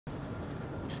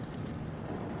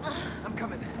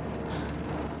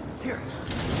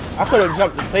I could have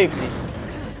jumped to safety.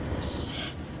 Shit.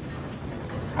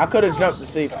 I could have jumped to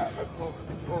safety. Whoa,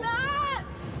 whoa. Matt!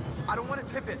 I don't want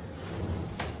to tip it.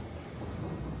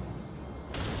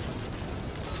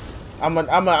 I'm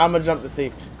a jump to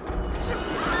safety.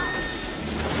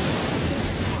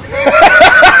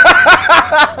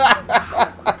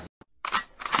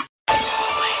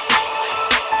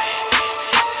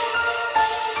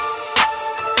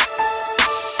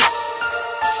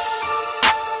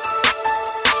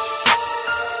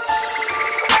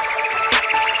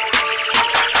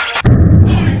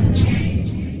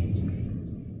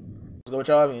 What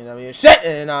y'all mean? I mean, shit,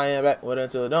 and I am back with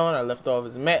Until Dawn. I left off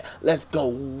as Matt. Let's go.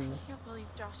 I can't believe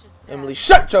Josh is dead. Emily,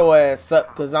 shut your ass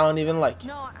up, cause I don't even like you.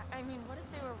 No, I mean, what if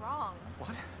they were wrong?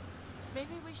 What?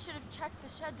 Maybe we should have checked the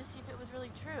shed to see if it was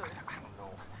really true. I don't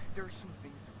know. There are some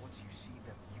things that once you see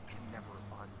them, you can never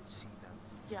unsee them.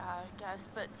 Yeah, I guess,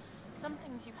 but some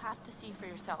things you have to see for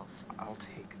yourself. I'll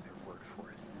take their word for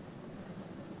it.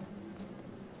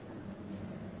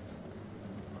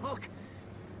 Look!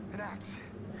 An axe.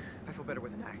 I feel better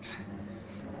with an axe.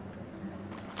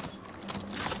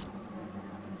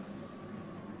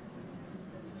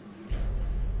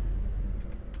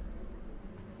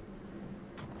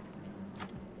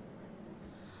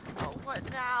 Oh, what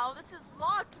now? This is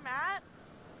locked, Matt.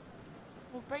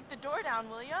 We'll break the door down,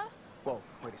 will ya? Whoa,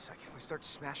 wait a second. We start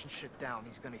smashing shit down,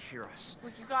 he's gonna hear us.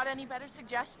 Well, you got any better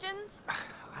suggestions?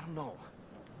 I don't know.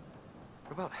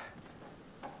 What about...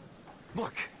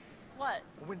 Look! What?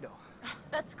 A window.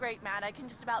 That's great, Matt. I can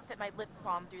just about fit my lip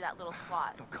balm through that little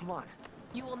slot. No, come on.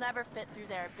 You will never fit through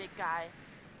there, big guy.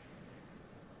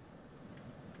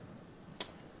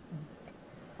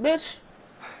 Bitch.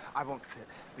 I won't fit,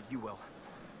 but you will.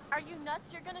 Are you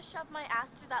nuts? You're gonna shove my ass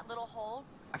through that little hole?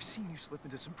 I've seen you slip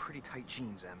into some pretty tight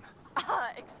jeans, Em.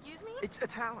 Excuse me? It's a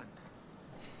talent.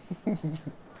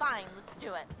 Fine, let's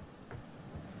do it.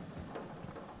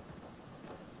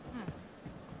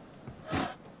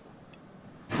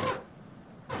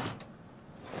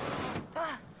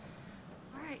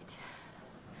 Alright.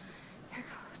 Here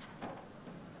goes.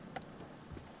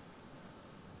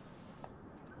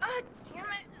 Damn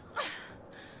it!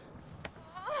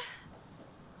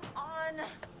 On.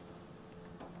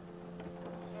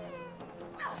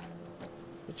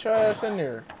 Get your ass in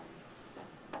there.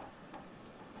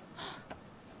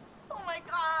 Oh my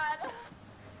god!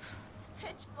 It's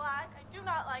pitch black. I do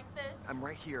not like this. I'm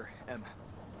right here, Em.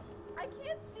 I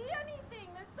can't see anything.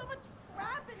 There's so much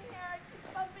crap in here I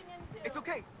keep bumping into. It's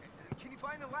okay. Can you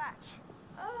find the latch?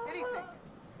 Oh. Anything.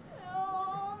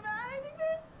 Oh, man, I think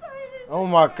they're excited. Oh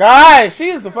my god, she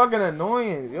is fucking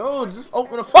annoying. Yo, just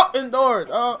open the fucking door,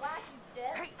 dog.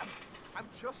 Hey, I'm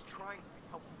just trying to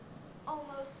help you.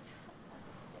 Almost.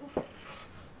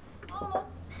 Almost.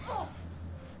 Oh.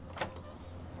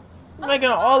 Making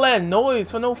all that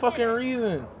noise for no fucking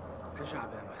reason. Good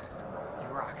job, Em. You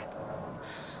rock.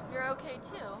 You're okay,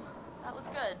 too. That was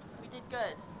good. We did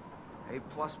good. A++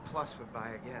 would buy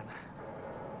again.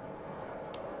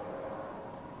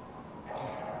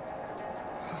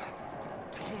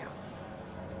 Damn.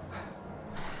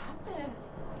 What happened?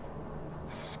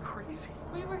 This is crazy.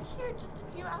 We were here just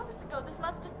a few hours ago. This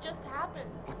must have just happened.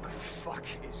 What the fuck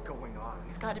is going on?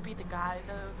 It's got to be the guy,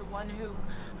 the one who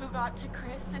got to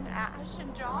Chris and Ash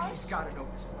and Josh. He's gotta know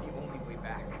this is the only way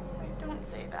back. Don't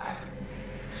say that.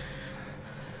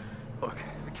 Look,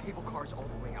 the cable car's all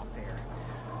the way out there.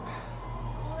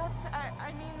 Well,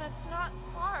 I mean, that's not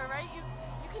far, right? You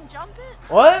can jump it?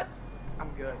 What?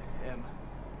 I'm good, Em.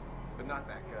 But not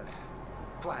that good.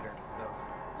 Flattered, though.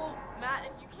 Well, Matt,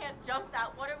 if you can't jump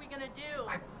that, what are we gonna do?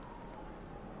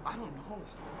 I don't know.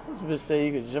 This bitch say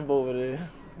you could jump over there.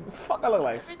 Fuck, I look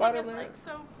like Everything Spider-Man. is, like,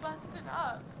 so busted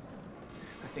up.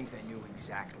 I think they knew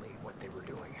exactly what they were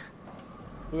doing.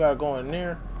 We gotta go in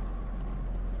there.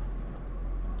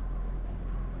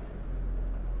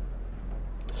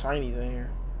 Shiny's in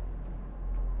here.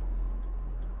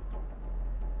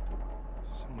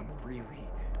 Someone really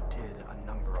did a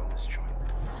number on this joint.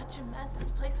 Such a mess.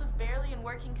 This place was barely in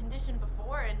working condition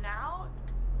before, and now?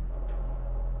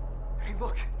 Hey,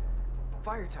 look!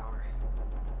 Fire tower.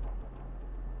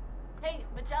 Hey,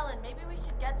 Magellan, maybe we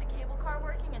should get the cable car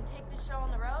working and take this show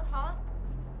on the road, huh?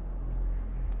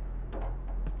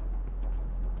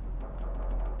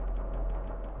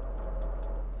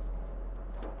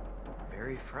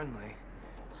 Very friendly.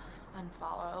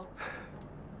 Unfollow.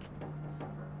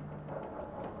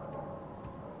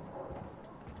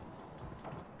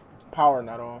 Power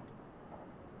not on.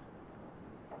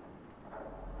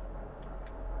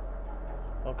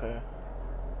 Okay.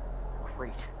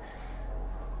 Great.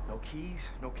 No keys,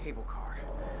 no cable car.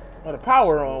 Oh, the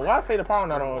power on. Why say the power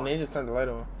not on? They just turned the light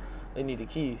on. They need the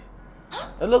keys.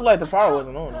 It looked like the power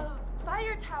wasn't on. The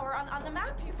fire tower on the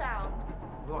map you found.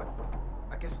 Look,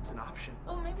 I guess it's an option.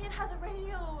 Oh, maybe it has a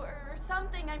radio or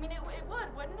something. I mean, it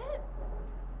would, wouldn't it?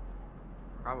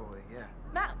 Probably, yeah.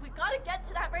 Matt, we gotta get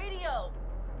to that radio.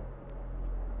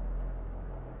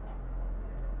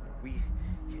 We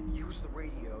can use the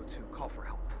radio to call for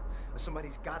help.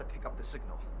 Somebody's got to pick up the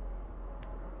signal.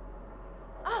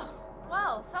 Oh,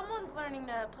 well, someone's learning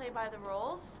to play by the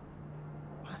rules.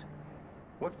 What?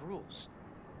 What rules?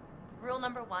 Rule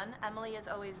number 1, Emily is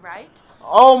always right.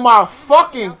 Oh my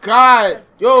fucking god!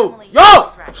 Yo!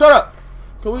 Shut up!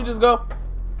 Can we just go?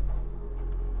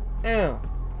 Damn.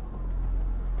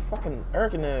 Fucking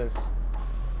irking ass.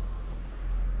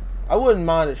 I wouldn't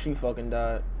mind if she fucking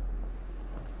died.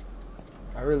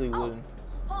 I really wouldn't.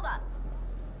 Hold up.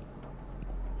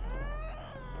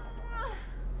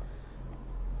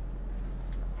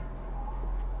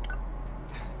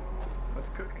 What's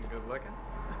cooking? Good looking?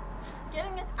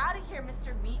 Getting us out of here,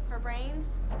 Mr. Meat for Brains.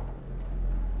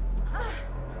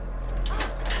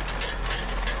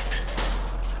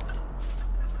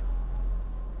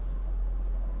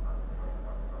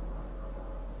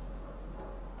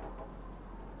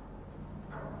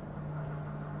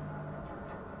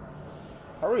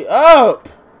 Hurry up!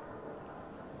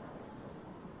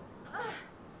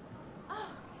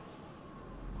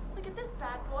 Look at this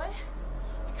bad boy.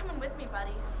 You're coming with me,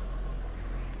 buddy.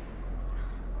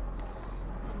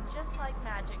 And just like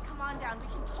magic, come on down. We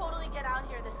can totally get out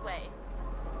here this way.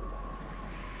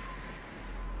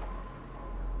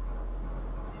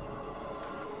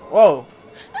 Whoa.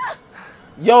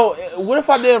 Yo, what if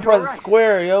I didn't press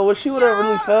square, yo? Would she would have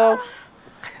really fell?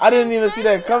 I didn't even see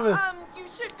that coming. You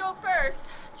should go first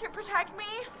to protect me.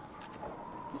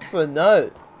 It's a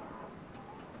nut.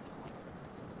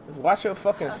 Just watch your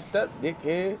fucking step,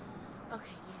 dickhead.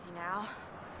 Okay, easy now.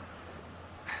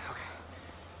 Okay.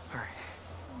 All right.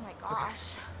 Oh my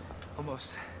gosh. Okay.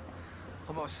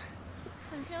 Almost.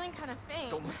 I'm feeling kind of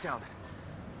faint. Don't look down.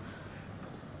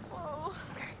 Whoa.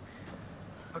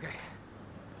 Okay.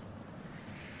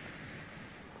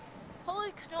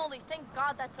 Holy cannoli, thank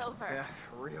God that's over. Yeah,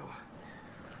 for real.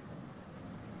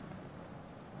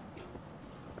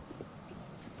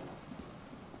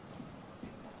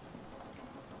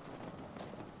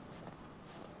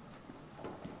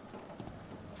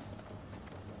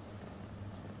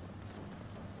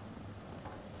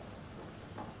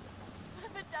 What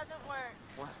if it doesn't work?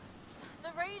 What?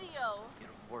 The radio.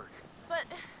 It'll work. But,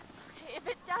 okay, if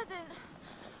it doesn't,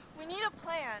 we need a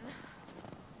plan.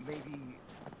 Maybe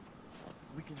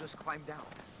we can just climb down.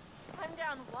 Climb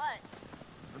down what?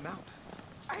 The mount.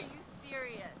 Are you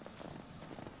serious?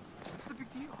 What's the big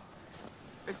deal?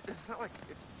 It's not like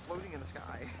it's floating in the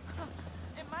sky.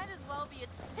 It might as well be.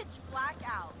 It's pitch black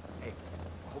out. Hey,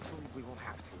 hopefully we won't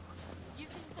have to. You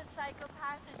think the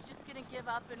psychopath is just gonna give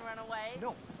up and run away?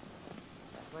 No.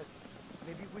 But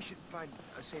maybe we should find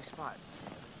a safe spot.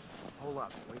 Hole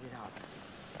up, wait it out.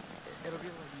 It'll be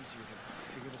a lot easier to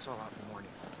figure this all out in the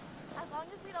morning. As long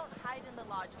as we don't hide in the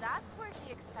lodge, that's where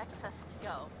he expects us to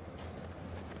go.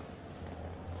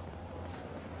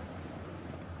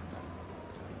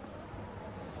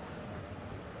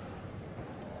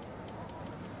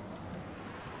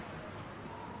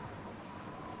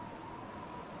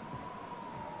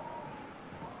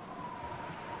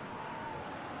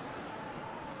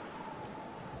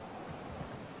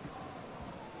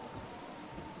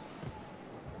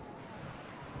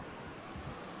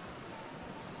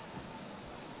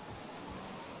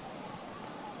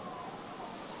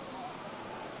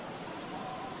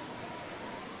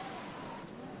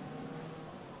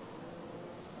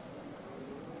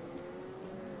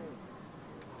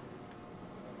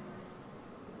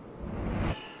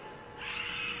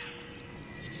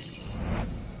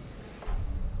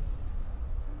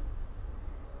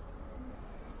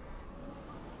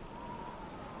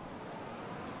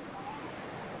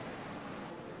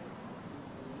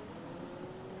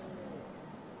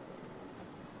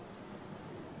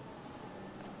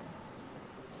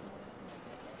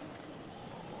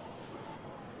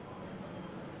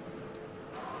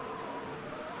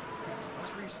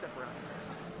 Step around.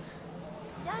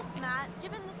 Yes, Matt.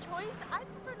 Given the choice, I'd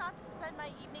prefer not to spend my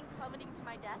evening plummeting to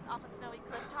my death off a snowy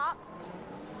cliff top.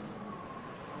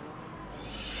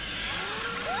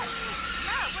 What?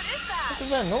 Matt, what is that? What is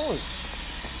that noise?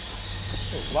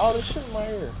 It's loud as shit in my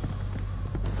ear.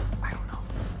 I don't know.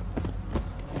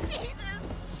 Jesus!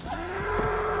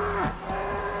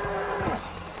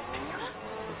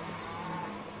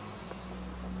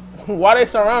 Why they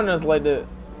surrounding us like that?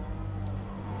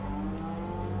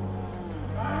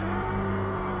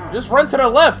 Just run to the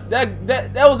left.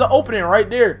 That was an opening right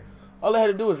there. All I had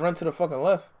to do was run to the fucking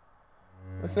left.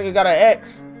 This nigga got an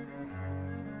X.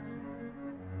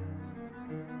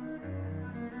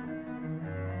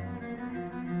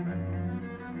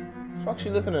 Fuck, she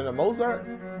listening to Mozart?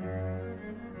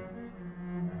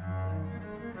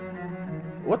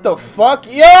 What the fuck?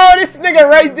 Yo, this nigga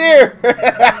right there.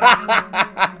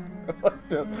 What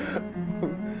the?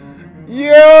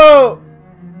 Yo.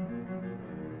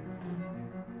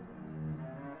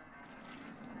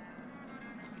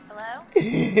 Hello?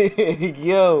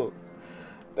 Yo.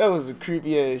 That was a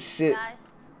creepy ass shit. Guys?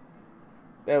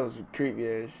 That was a creepy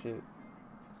ass shit.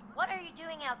 What are you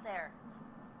doing out there?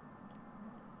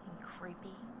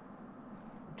 Creepy.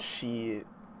 Shit.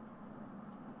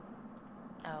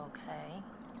 Okay.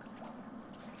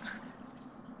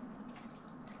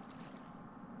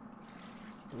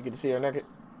 You get to see her naked?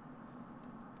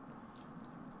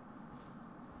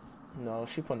 No,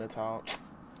 she putting the towel.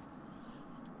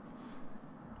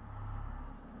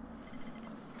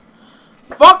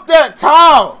 Fuck that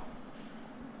towel!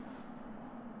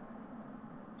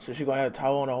 So she gonna have a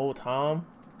towel on the whole time?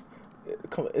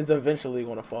 It's eventually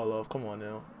gonna fall off. Come on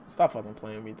now. Stop fucking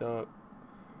playing me, dog.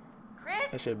 Chris?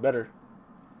 That shit better.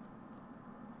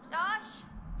 Josh?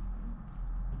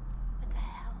 What the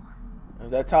hell? If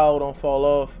that towel don't fall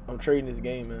off, I'm trading this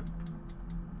game, man.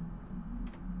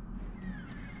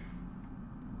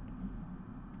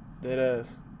 Dead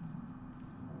ass.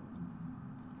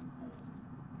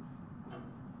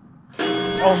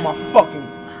 Oh my fucking.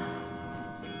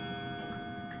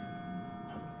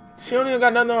 She don't even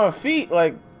got nothing on her feet.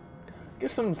 Like, get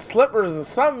some slippers or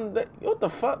something. What the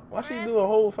fuck? Why she do a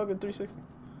whole fucking 360?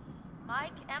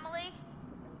 Mike, Emily?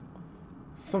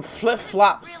 Some flip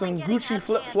flops, Really some Gucci out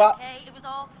flip of hand, flops. okay? It was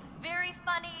all very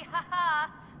funny, haha.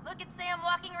 Look at Sam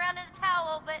walking around in a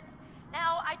towel, but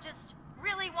now I just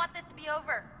really want this to be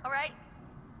over, alright?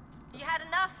 You had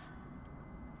enough?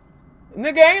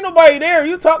 Nigga, ain't nobody there.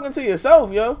 You talking to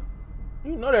yourself, yo.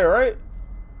 You know that, right?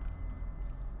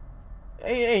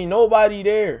 Ain't nobody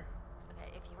there. Okay,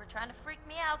 if you were trying to freak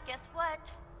me out, guess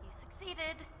what? You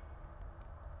succeeded.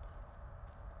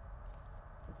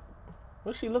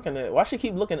 What's she looking at? Why she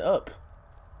keep looking up?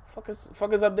 Fuck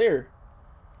is up there?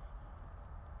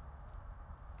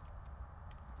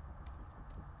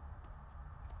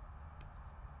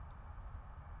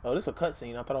 Oh, this is a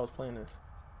cutscene. I thought I was playing this.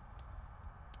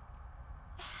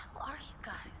 Who are you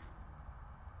guys?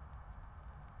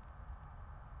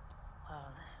 Wow,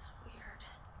 this is weird.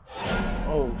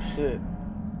 Oh shit.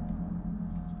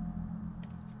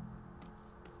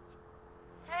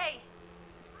 Hey,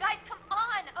 guys, come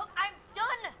on! Oh, I'm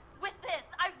done with this.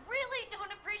 I really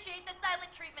don't appreciate the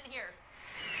silent treatment here.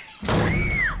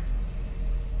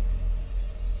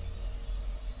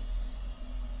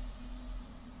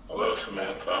 Hello,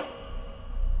 Samantha.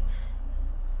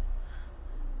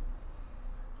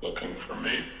 Looking for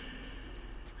me?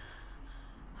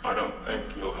 I don't think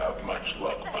you'll have much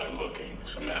luck by looking,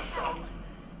 Samantha.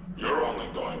 You're only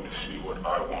going to see what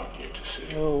I want you to see.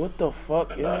 Yo, what the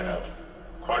fuck, And yo? I have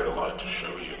quite a lot to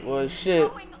show you. Well, shit.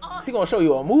 He gonna show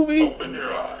you a movie? Open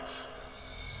your eyes.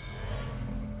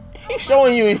 He's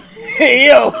showing you.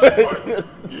 Yo.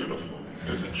 Quite beautiful,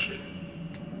 isn't she?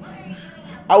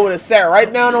 I would have sat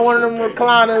right down on one of them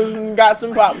recliners and got some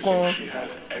Do you popcorn. think she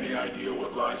has any idea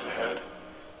what lies ahead?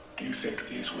 Do you think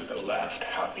these were the last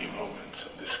happy moments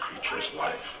of this creature's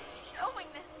life? Showing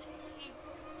this to me.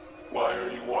 Why are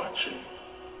you watching?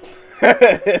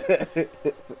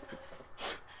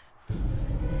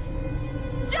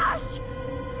 Josh!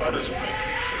 How does it make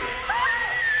you feel?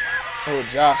 Oh,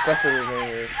 Josh, that's what his name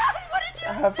is. What did you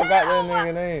I forgot that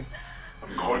nigga name.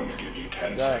 I'm going to give you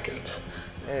 10 Josh. seconds.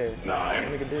 Hey, 9,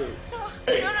 that nigga did.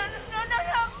 8, No!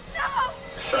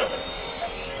 7.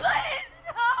 Please,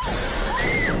 no!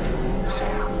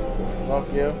 Sam. Fuck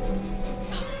you.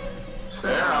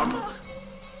 Sam.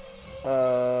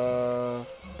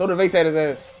 Throw the vase at his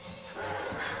ass.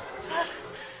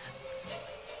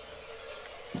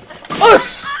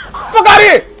 Ush! Fuck out of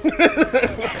here!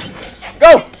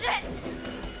 Go!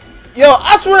 Yo,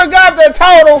 I swear to God that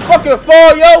towel don't fucking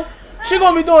fall, yo. She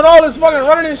gonna be doing all this fucking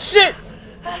running and shit.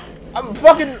 I'm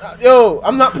fucking, yo,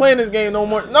 I'm not playing this game no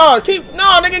more. No,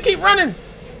 nigga, keep running.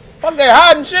 Fuck that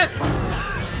hiding shit.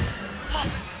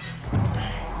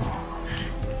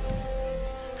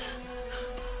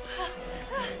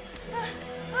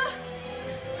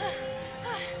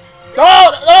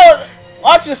 No,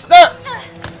 watch your step.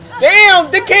 Damn,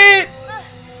 dickhead.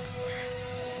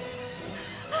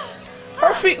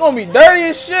 Her feet gonna be dirty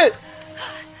as shit.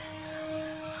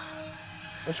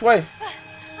 Which way?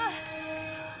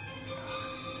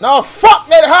 No, fuck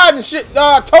that hiding shit.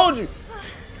 I told you.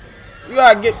 You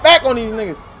gotta get back on these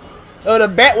niggas. Oh, the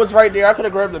bat was right there. I could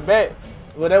have grabbed the bat.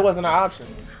 But that wasn't an option.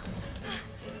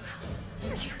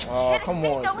 Oh, come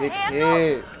on,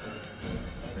 dickhead.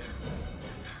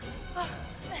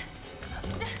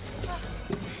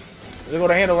 There go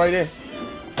the handle right there.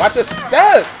 Watch your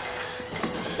step.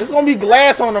 There's gonna be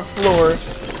glass on the floor,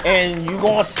 and you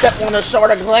gonna step on a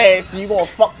shard of glass, and you gonna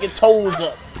fuck your toes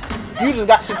up. You just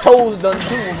got your toes done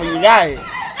too before you got it.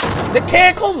 The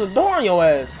kid closed the door on your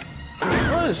ass.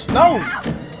 Push, no.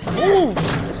 Move.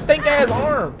 Stink ass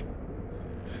arm.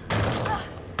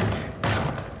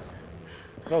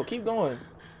 No, keep going.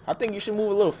 I think you should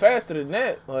move a little faster than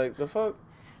that. Like, the fuck?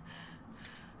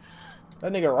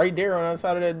 That nigga right there on the other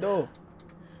side of that door.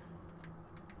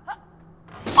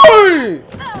 Hey!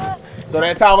 So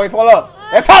that towel ain't fall up.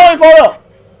 That towel ain't fall up.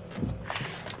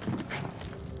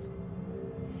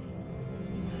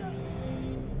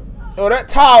 Yo, that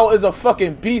towel is a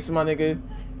fucking beast, my nigga.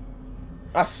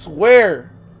 I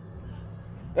swear.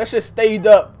 That shit stayed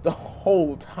up the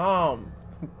whole time.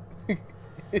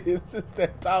 It's just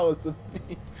that towel is a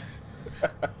beast.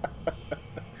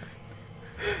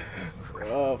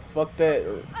 Oh, fuck that.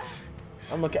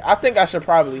 I think I should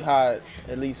probably hide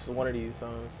at least one of these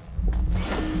times.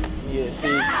 Yeah,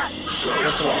 see?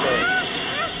 That's what I'm saying.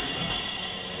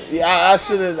 Yeah, I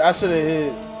should have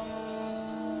hit.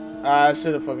 I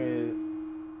should have fucking hit.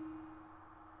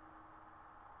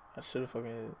 I should have fucking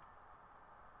hit.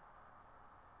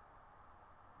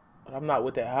 But I'm not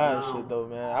with that high shit though,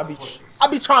 man. I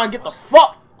be trying to get the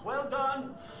fuck. Well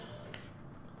done.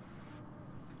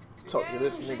 Talk to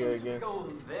this nigga again.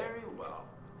 Going very well.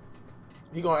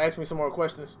 He gonna ask me some more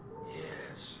questions?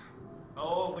 Yes.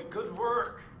 Oh, the good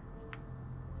work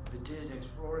you did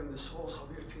exploring the source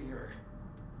of your fear.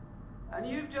 And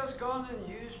you've just gone and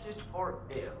used it for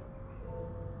ill.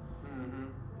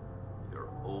 Your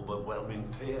overwhelming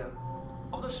fear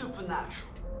of the supernatural.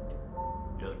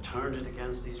 You have turned it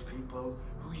against these people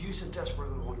who use it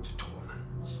desperately want to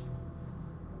torment.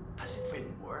 Has it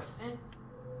been worth it?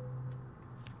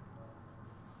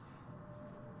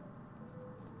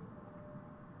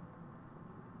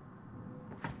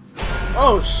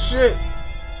 Oh shit!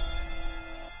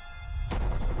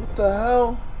 What the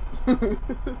hell?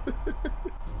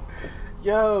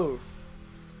 Yo!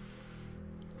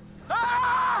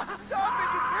 Ah! Stop it!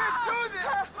 You can't do this!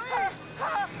 Please!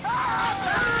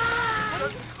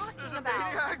 What are you talking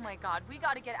about? Oh my god, we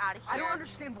gotta get out of here. I don't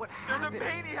understand what happened.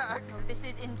 There's a maniac! This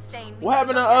is insane. What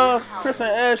happened to Chris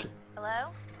and Ashley?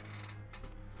 Hello?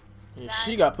 Yeah,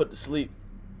 she got put to sleep.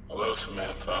 Hello,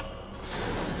 Samantha.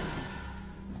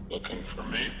 Looking for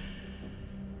me?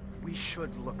 We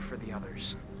should look for the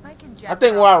others. Mike and I Jeff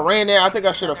think when I ran there, I think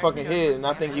I should have fucking hid, and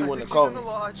I think he wouldn't have called me.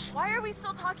 Why are we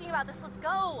still talking about this? Let's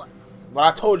go. But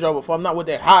I told y'all before, I'm not with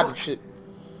that hiding shit.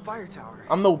 Fire tower.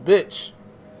 I'm no bitch.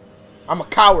 I'm a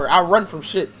coward. I run from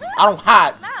shit. I don't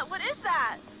hide. Matt, what is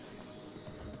that?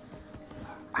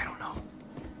 I don't know.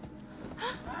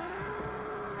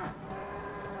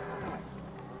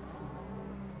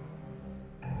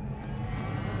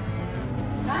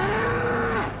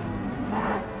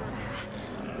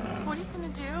 What are you gonna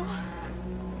do?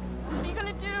 What are you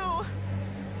gonna do?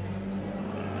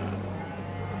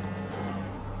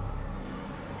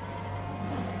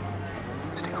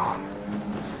 Stay calm.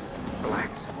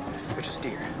 Relax. They're just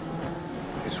deer.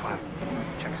 They swim.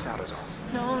 Check us out is all.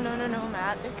 No,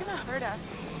 Matt. They're gonna hurt us.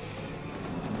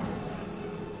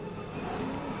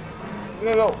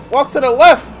 We're gonna go walk to the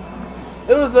left.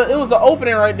 It was an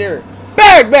opening right there.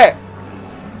 Bag back.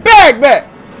 Bag back.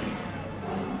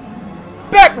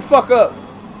 Back the fuck up.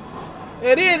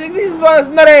 Yeah, these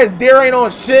nut ass deer ain't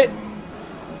on shit.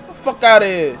 Get the fuck out of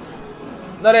here.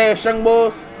 Nut ass young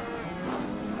boys.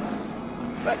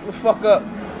 Back the fuck up.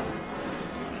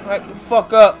 Back the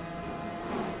fuck up.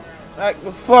 Back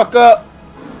the fuck up.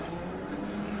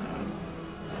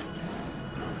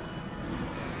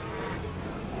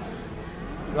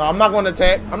 No, I'm not going to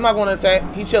attack. I'm not going to attack.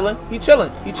 He chilling. He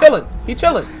chilling. He chilling. He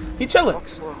chilling. He chilling. Walk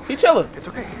slow. He chilling. It's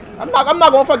okay. I'm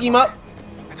not going to fuck him up.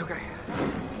 It's okay.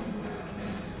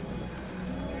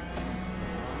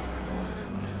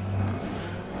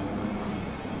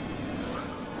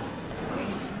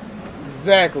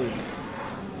 Exactly.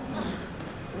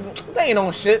 They ain't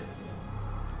on shit.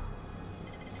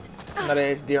 Nut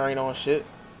ass deer ain't on shit.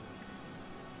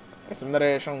 That's some nut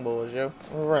ass young boys, yo.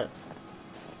 Alright.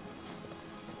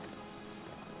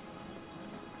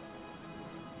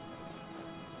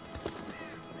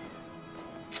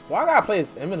 Why I gotta play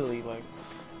as Emily? Like,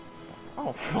 I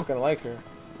don't fucking like her.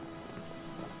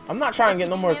 I'm not trying to get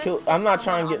no more kill. I'm not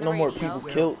trying to get no more people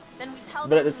killed. Then we tell tell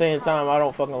But at them the same to time, come. I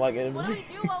don't fucking like What do Emily.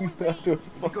 we do while we I wait? do We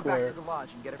fuck go with back her. to the lodge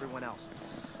and get everyone else.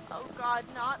 Oh God,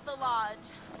 not the lodge.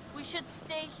 We should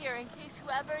stay here in case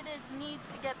whoever it is needs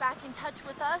to get back in touch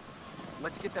with us.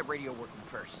 Let's get that radio working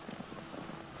first.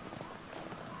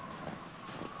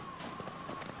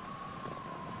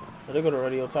 Oh, they go to the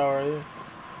radio tower right here.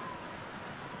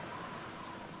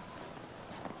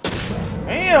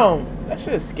 Damn! That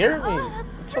shit scared me. Oh,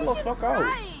 that's Chill the freaking fuck out.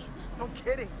 bright. No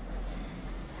kidding.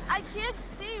 I can't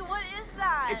see. What is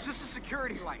that? It's just a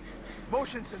security light.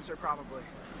 Motion sensor, probably.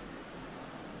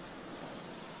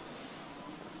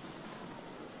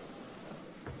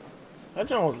 That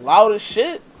joint was loud as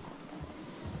shit.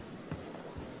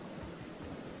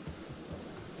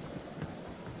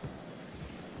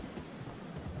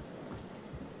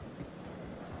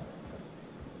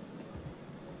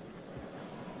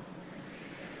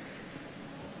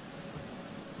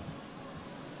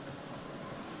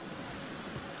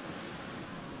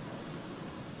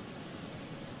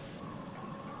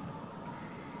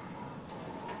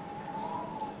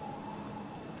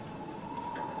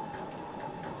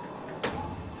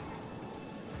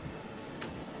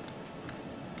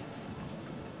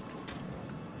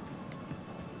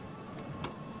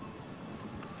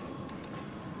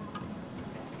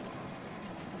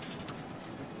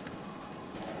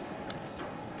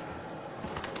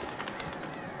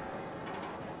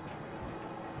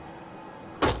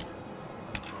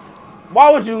 Why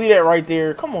would you leave that right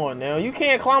there? Come on now. You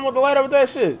can't climb up the ladder with that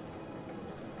shit.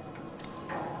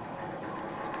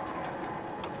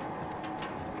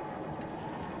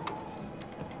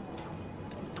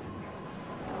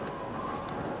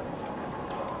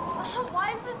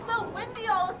 Why is it so windy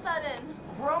all of a sudden?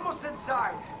 We're almost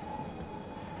inside.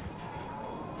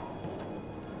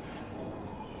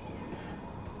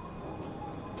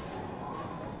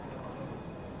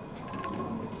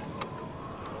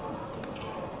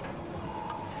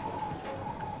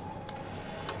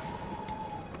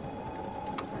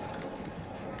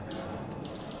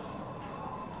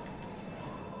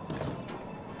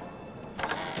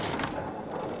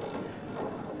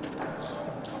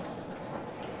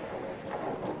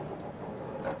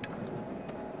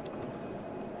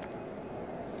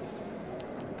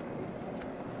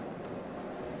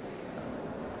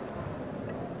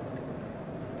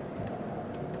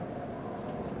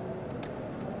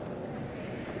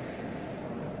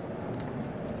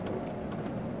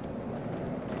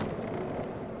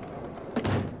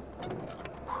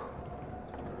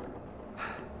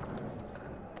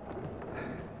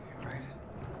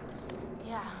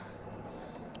 Yeah.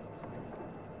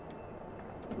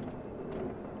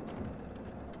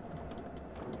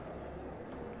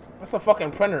 That's a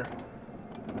fucking printer.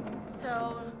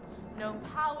 So, no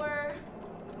power.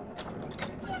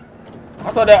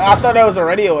 I thought that was a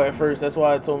radio at first. That's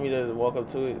why it told me to walk up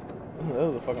to it. That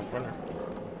was a fucking printer.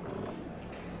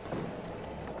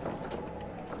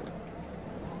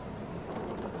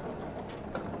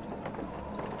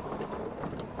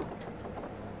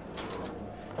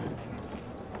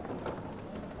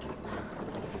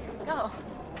 Go.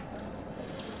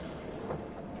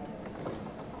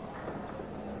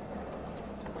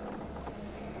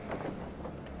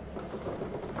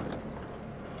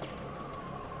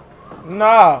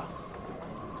 Nah.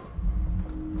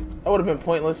 That would have been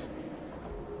pointless.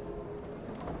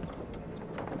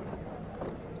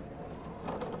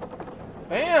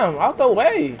 Damn, out the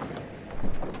way.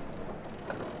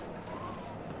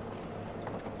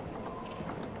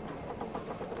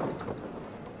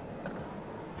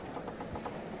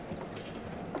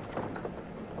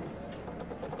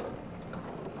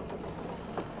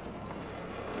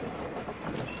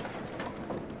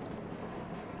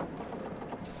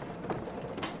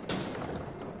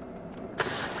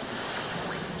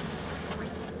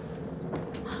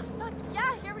 Fuck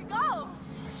yeah, here we go.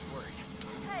 Nice work.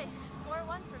 Hey, score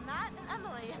one for Matt and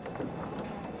Emily.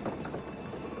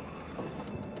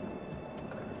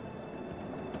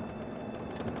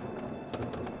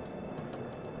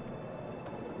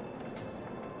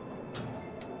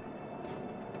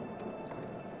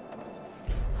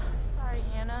 Sorry,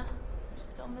 Hannah. You're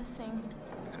still missing.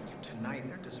 After tonight,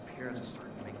 their disappearance is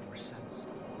starting to make more sense.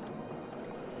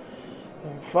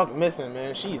 Fuck missing,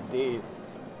 man. She's dead.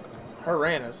 Her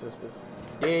and her sister.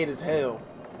 Dead as hell.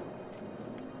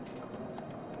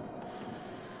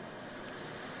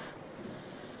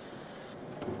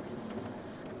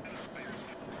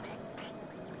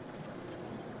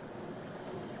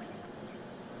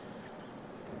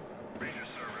 Ranger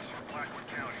service for Blackwood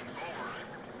County. Over.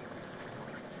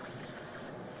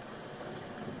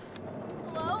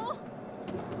 Hello?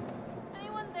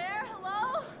 Anyone there?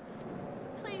 Hello?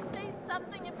 Please say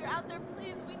something if you're out there,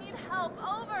 please. We need help.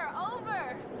 Over,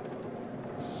 over.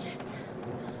 Shit.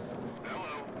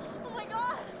 Hello? Oh my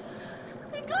god.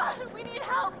 Thank God. We need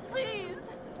help, please.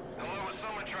 Hello, is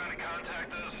someone trying to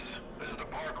contact us? This is the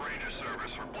Park Ranger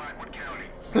Service for Blackwood County.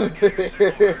 Not getting your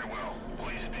signal very well.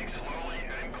 Please speak slowly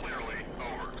and clearly.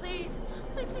 Over. Please,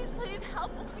 please, please, please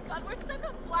help. Oh my god, we're stuck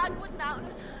on Blackwood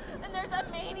Mountain and there's a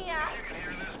maniac. If you can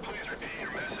hear this, please repeat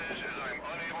your message as I'm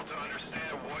unable to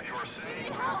understand what you are We saying.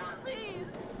 need help, Over. please.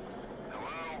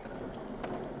 Hello?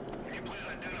 Can you please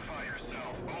identify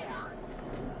yourself? Over.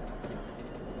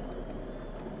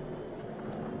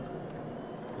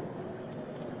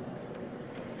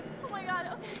 Oh my god,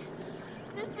 okay.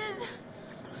 This is...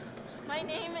 My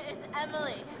name is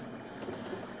Emily.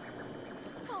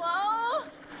 Hello?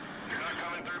 You're not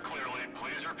coming through clearly.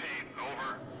 Please repeat.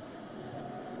 Over.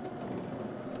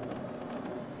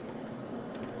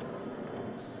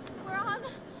 We're on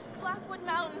Blackwood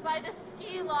Mountain by the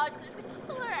ski lodge. There's a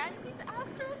killer and he's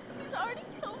after us. He's already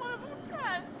killed one of our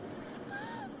friends.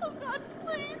 Oh god,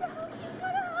 please help. You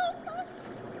gotta help us.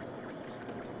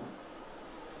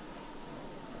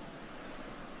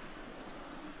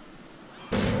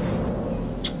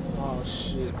 Oh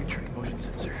shit. Semi-trained motion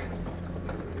sensor.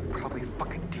 Probably a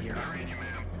fucking deer. I read you,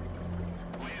 ma'am.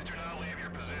 Please do not leave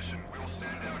your position. We will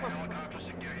send out helicopters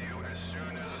to get you as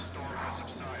soon as the storm has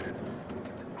subsided.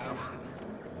 Over.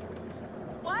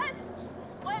 What?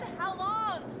 When? How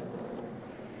long?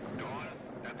 Dawn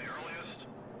at the earliest.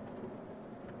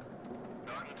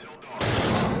 Not until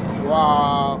dawn.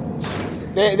 Wow.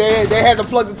 They had to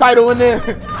plug the title in there.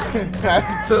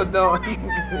 Until dawn.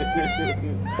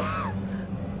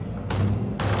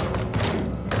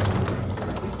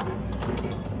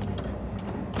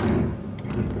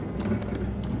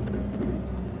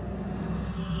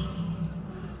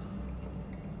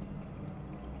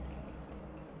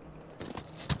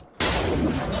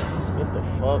 What the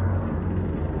fuck?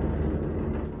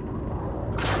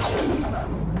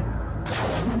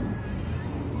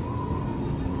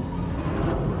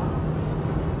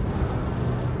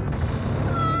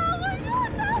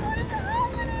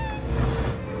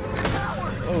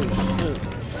 Oh shit.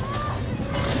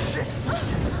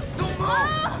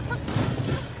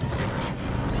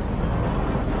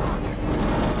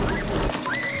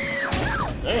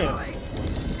 Damn.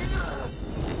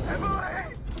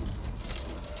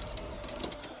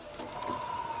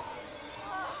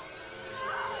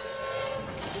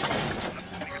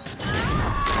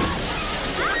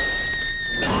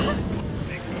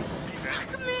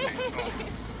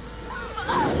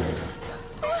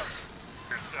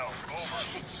 Yourself.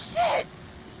 Shit!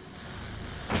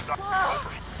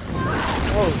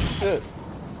 Oh shit.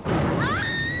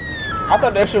 I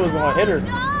thought that shit was gonna hit her.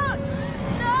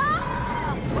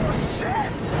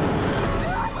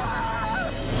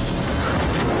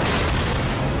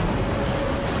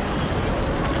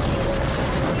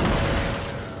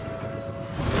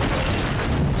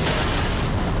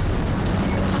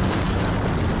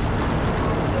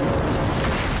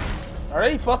 Are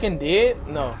they fucking dead?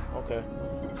 No. Okay.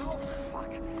 Oh,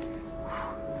 fuck.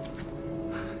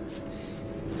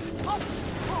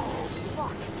 Oh,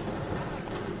 fuck.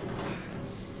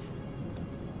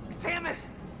 Damn it.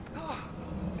 Oh.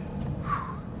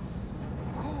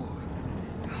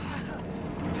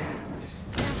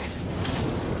 Damn it.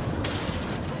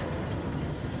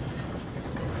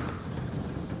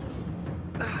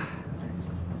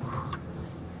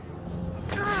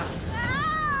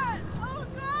 Oh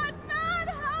god, Matt,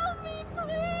 help me,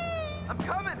 please! I'm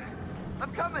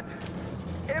coming.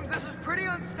 Em, this is pretty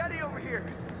unsteady over here.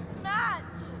 Matt,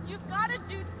 you've got to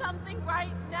do something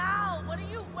right now. What are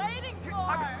you waiting for?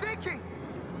 I'm thinking.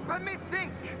 Let me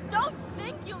think. Don't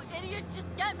think, you idiot. Just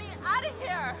get me out of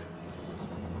here.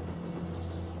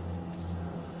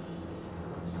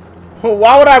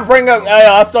 Why would I bring up? Hey,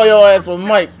 I saw your ass with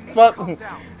Mike. Fuck. Calm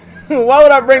down. Why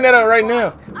would I bring that up right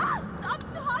now? Ah, stop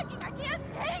talking. I can't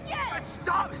take it.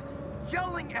 Stop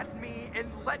yelling at me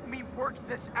and let me work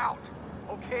this out,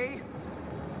 okay?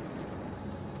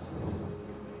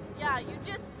 Yeah, you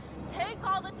just take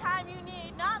all the time you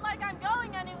need. Not like I'm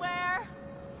going anywhere.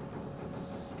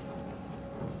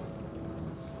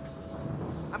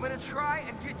 I'm gonna try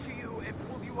and get to you and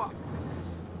pull you up.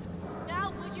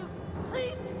 Now, will you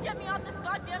please get me off this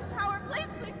goddamn tower? Please,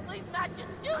 please, please, Matt, just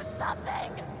do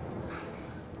something.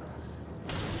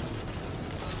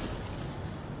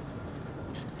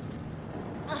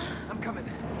 I'm coming.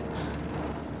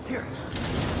 Here.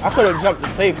 I could have jumped to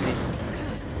safety.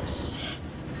 Shit.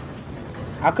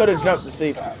 I could have jumped to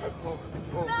safety. Whoa,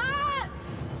 whoa. Matt!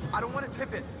 I don't want to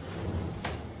tip it.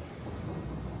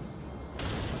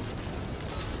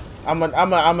 I'm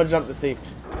a jump to safety.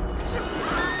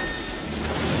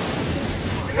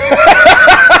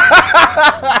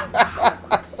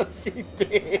 She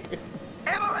did.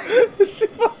 Emily! She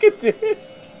fucking did.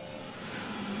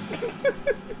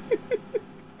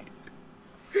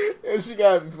 Yo, she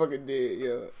gotta be fucking dead,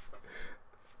 yo.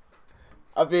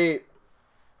 I mean,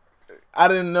 I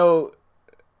didn't know.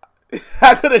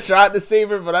 I could have tried to save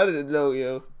her, but I didn't know,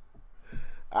 yo.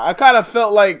 I kind of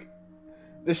felt like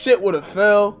the shit would have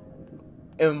fell,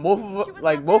 and both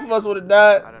of us would have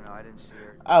died. I don't know. I didn't see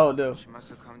her. I don't know. She must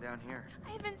have come down here.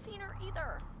 I haven't seen her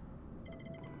either.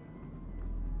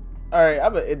 All right,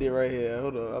 I'm gonna end it right here.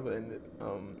 Hold on, I'm gonna end it.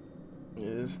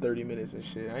 Yeah, it's 30 minutes and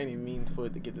shit. I ain't even mean for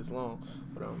it to get this long,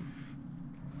 but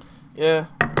yeah.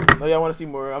 No, y'all want to see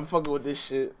more? I'm fucking with this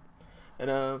shit,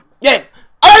 and yeah.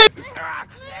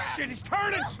 Shit, he's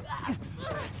turning!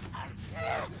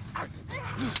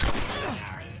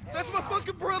 That's my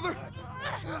fucking brother!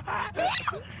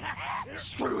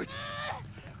 Screw it!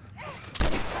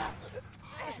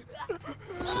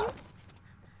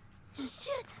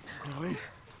 Shit.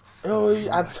 Yo,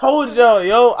 I told y'all,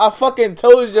 yo. I fucking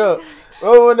told y'all.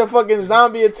 Remember when the fucking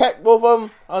zombie attacked both of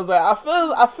them? I was like, I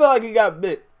feel like he got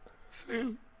bit.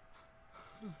 Sam.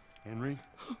 Henry?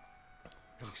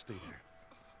 Henry, stay there.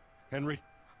 Henry?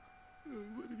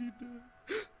 What have you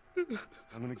done?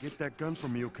 I'm gonna get that gun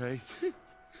from you, okay?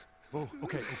 Oh,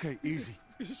 okay, easy.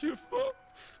 This is your fault.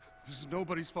 This is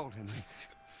nobody's fault, Henry.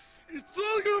 It's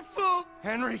all your fault!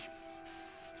 Henry!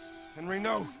 Henry,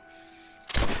 no!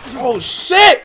 Oh, shit!